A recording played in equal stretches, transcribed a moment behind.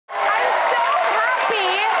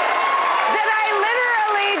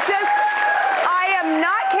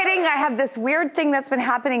have this weird thing that's been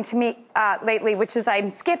happening to me lately, which is I'm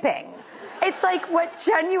skipping. It's like what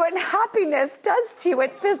genuine happiness does to you.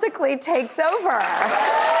 It physically takes over.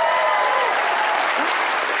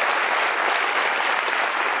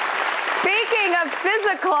 Speaking of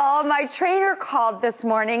physical, my trainer called this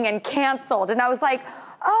morning and canceled, and I was like,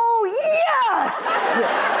 oh, yes!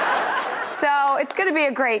 So it's going to be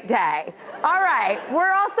a great day. All right,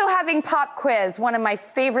 we're also having pop quiz, one of my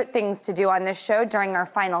favorite things to do on this show. During our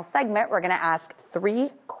final segment, we're going to ask 3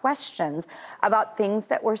 questions about things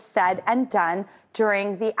that were said and done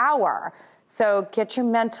during the hour. So get your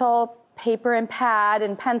mental paper and pad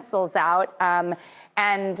and pencils out,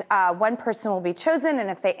 and one person will be chosen, and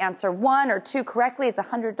if they answer 1 or 2 correctly, it's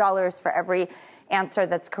 $100 for every answer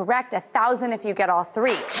that's correct, $1,000 if you get all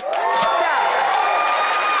 3.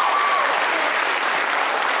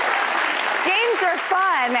 Games are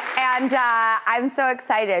fun, and I'm so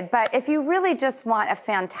excited. But if you really just want a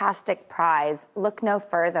fantastic prize, look no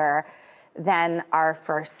further than our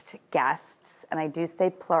first guests. And I do say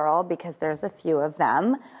plural because there's a few of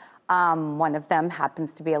them. One of them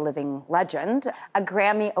happens to be a living legend, a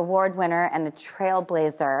Grammy Award winner and a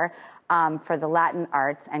trailblazer for the Latin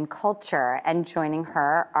arts and culture. And joining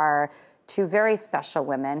her are 2 very special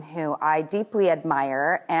women who I deeply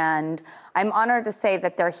admire, and I'm honored to say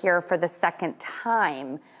that they're here for the second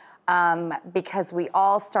time because we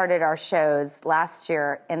all started our shows last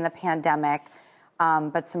year in the pandemic,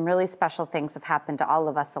 but some really special things have happened to all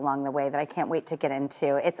of us along the way that I can't wait to get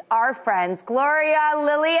into. It's our friends, Gloria,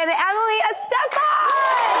 Lili, and Lili Estefan!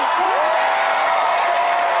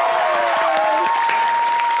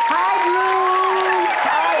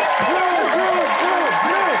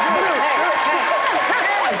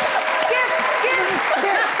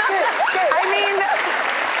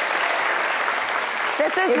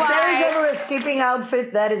 This is why. If there is ever a skipping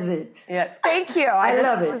outfit, that is it. Yes. Thank you. I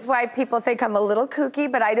love it. This is why people think I'm a little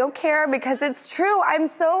kooky, but I don't care because it's true. I'm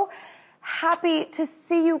so happy to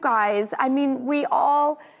see you guys. I mean, we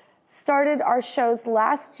all started our shows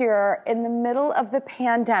last year in the middle of the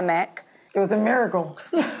pandemic. It was a miracle,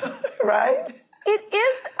 right? It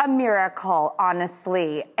is a miracle,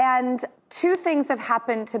 honestly. And 2 things have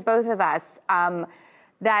happened to both of us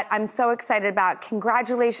that I'm so excited about.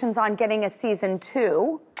 Congratulations on getting a season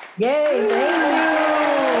 2. Yay, thank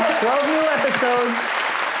you. 12 new episodes.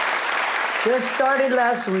 Just started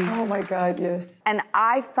last week. Oh my God, yes. And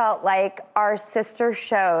I felt like our sister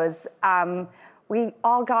shows, we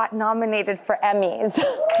all got nominated for Emmys.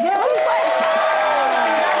 Yeah.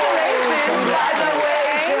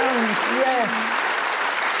 Congratulations. Yes.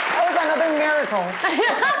 That was another miracle.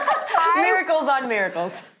 Miracles on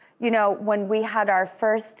miracles. You know, when we had our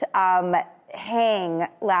first hang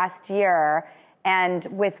last year, and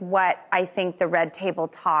with what I think the Red Table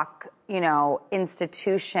Talk,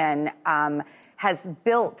 institution has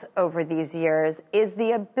built over these years, is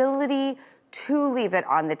the ability to leave it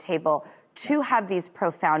on the table, to have these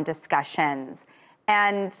profound discussions.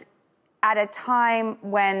 And at a time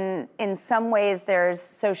when, in some ways, there's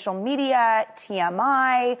social media,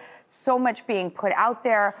 TMI, so much being put out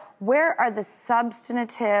there, where are the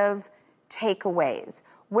substantive takeaways?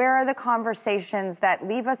 Where are the conversations that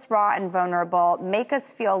leave us raw and vulnerable, make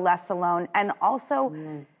us feel less alone, and also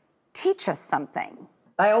teach us something?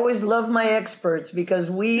 I always love my experts because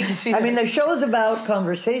the show's about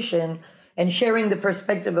conversation and sharing the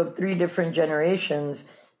perspective of 3 different generations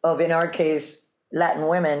of, in our case, Latin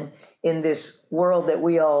women in this world that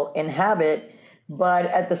we all inhabit. But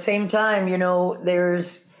at the same time,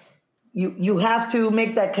 there's you have to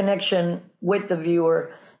make that connection with the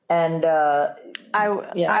viewer. And I will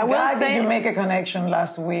say, did you make a connection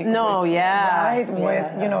last week? No, right,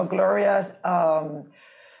 with Gloria's,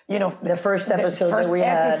 the first episode that we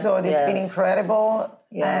had. It's been incredible.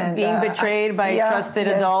 Yeah. And, being betrayed by trusted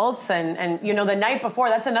adults. And the night before,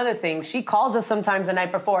 that's another thing. She calls us sometimes the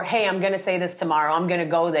night before, hey, I'm going to say this tomorrow. I'm going to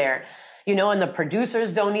go there. And the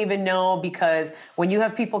producers don't even know, because when you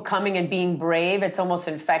have people coming and being brave, it's almost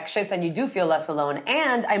infectious and you do feel less alone.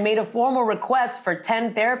 And I made a formal request for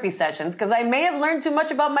 10 therapy sessions because I may have learned too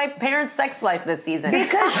much about my parents' sex life this season.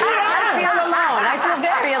 Because I feel alone. I feel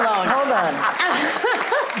very alone. Hold on.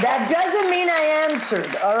 That doesn't mean I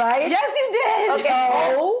answered, all right? Yes, you did.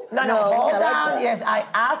 Okay. No, hold on. That. Yes, I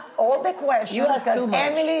asked all the questions. You asked too much.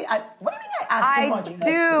 Emily, what do you mean I asked too much?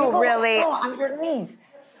 I do, really. No, I'm your niece.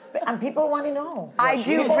 and people want to know. I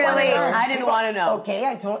didn't want to know. Okay,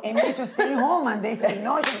 I told Emily to stay home, and they said,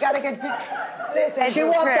 no, she's got to get... Listen, she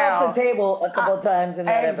walked off the table a couple times in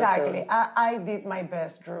that episode. Exactly. I did my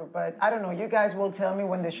best, Drew, but I don't know. You guys will tell me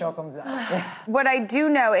when the show comes out. What I do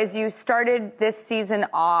know is you started this season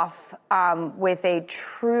off with a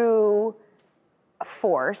true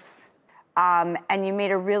force, and you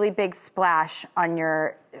made a really big splash on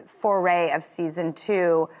your foray of season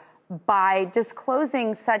 2 by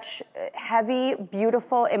disclosing such heavy,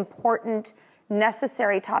 beautiful, important,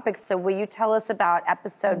 necessary topics. So will you tell us about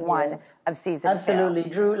episode 1 of season 2? Absolutely.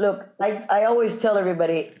 Drew, look, I always tell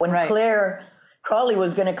everybody, when Claire Crawley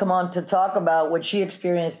was going to come on to talk about what she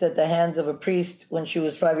experienced at the hands of a priest when she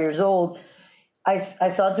was 5 years old, I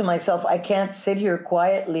thought to myself, I can't sit here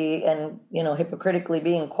quietly and, hypocritically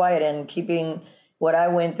being quiet and keeping what I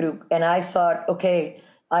went through. And I thought, okay,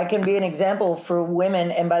 I can be an example for women.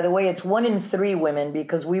 And by the way, it's 1 in 3 women,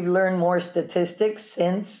 because we've learned more statistics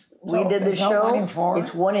since we did the show. 1 in 4.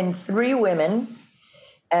 It's 1 in 3 women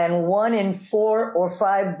and 1 in 4 or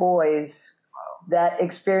 5 boys that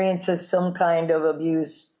experiences some kind of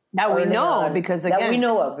abuse. That we know, because again, that we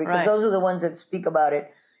know of, because those are the ones that speak about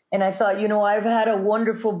it. And I thought, I've had a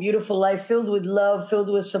wonderful, beautiful life filled with love, filled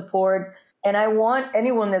with support. And I want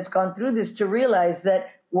anyone that's gone through this to realize that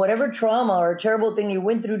whatever trauma or terrible thing you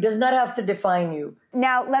went through does not have to define you.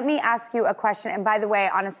 Now, let me ask you a question. And by the way,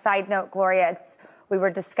 on a side note, Gloria, we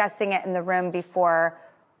were discussing it in the room before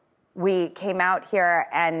we came out here.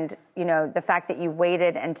 And, the fact that you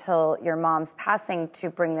waited until your mom's passing to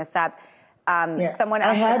bring this up. Someone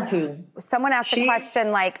asked a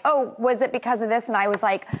question like, oh, was it because of this? And I was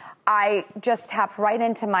like, I just tapped right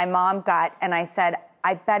into my mom gut. And I said,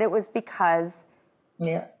 I bet it was because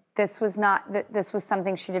this was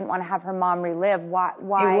something she didn't want to have her mom relive. Why?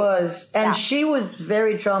 It was. And she was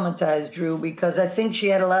very traumatized, Drew, because I think she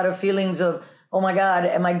had a lot of feelings of, oh my God,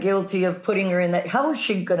 am I guilty of putting her in that? How is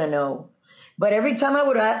she going to know? But every time I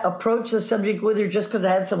would approach the subject with her, just because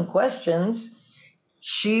I had some questions,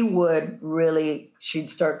 she'd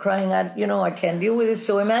start crying out, I can't deal with this.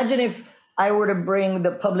 So imagine if I were to bring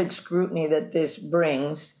the public scrutiny that this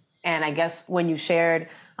brings. And I guess when you shared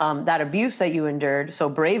that abuse that you endured so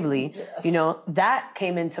bravely, that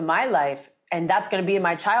came into my life, and that's going to be in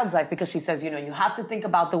my child's life, because she says, you have to think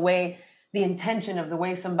about the intention of the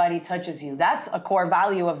way somebody touches you. That's a core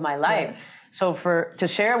value of my life. Yes. So to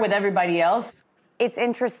share with everybody else. It's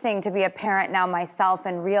interesting to be a parent now myself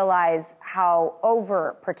and realize how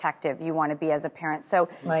overprotective you want to be as a parent. So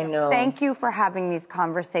I know. Thank you for having these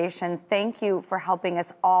conversations. Thank you for helping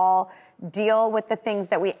us all deal with the things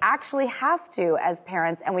that we actually have to as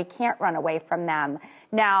parents, and we can't run away from them.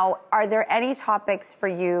 Now, are there any topics for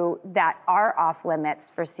you that are off limits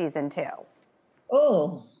for season 2?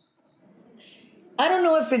 Oh, I don't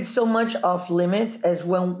know if it's so much off limits as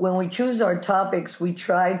when we choose our topics, we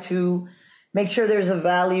try to make sure there's a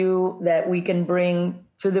value that we can bring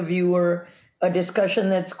to the viewer, a discussion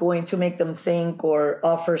that's going to make them think or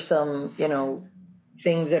offer some,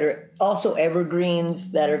 things that are also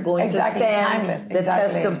evergreens that are going to stand the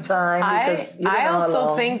test of time. I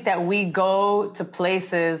also think that we go to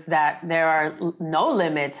places that there are no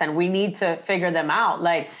limits and we need to figure them out.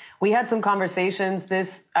 Like, we had some conversations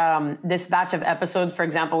this batch of episodes. For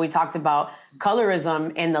example, we talked about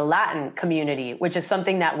colorism in the Latin community, which is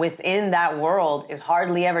something that within that world is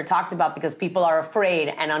hardly ever talked about because people are afraid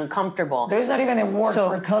and uncomfortable. There's not even a word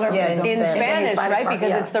for colorism in Spanish, right?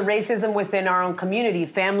 Because it's the racism within our own community.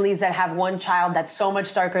 Families that have one child that's so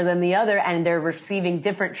much darker than the other, and they're receiving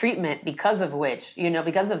different treatment because of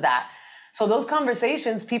that. So those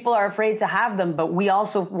conversations, people are afraid to have them, but we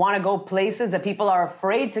also want to go places that people are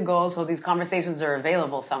afraid to go, so these conversations are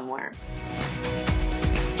available somewhere.